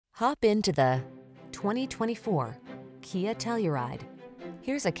Hop into the 2024 Kia Telluride.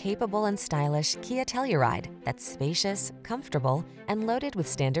 Here's a capable and stylish Kia Telluride that's spacious, comfortable, and loaded with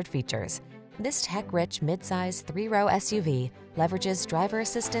standard features. This tech-rich midsize three-row SUV leverages driver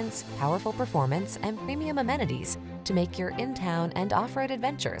assistance, powerful performance, and premium amenities to make your in-town and off-road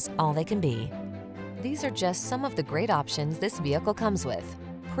adventures all they can be. These are just some of the great options this vehicle comes with: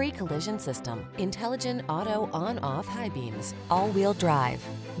 pre-collision system, intelligent auto on-off high beams, all-wheel drive,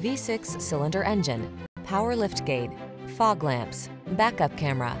 V6 cylinder engine, power liftgate, fog lamps, backup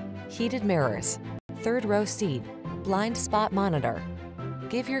camera, heated mirrors, third row seat, blind spot monitor.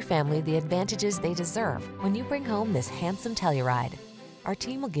 Give your family the advantages they deserve when you bring home this handsome Telluride. Our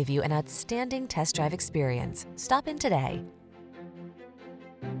team will give you an outstanding test drive experience. Stop in today.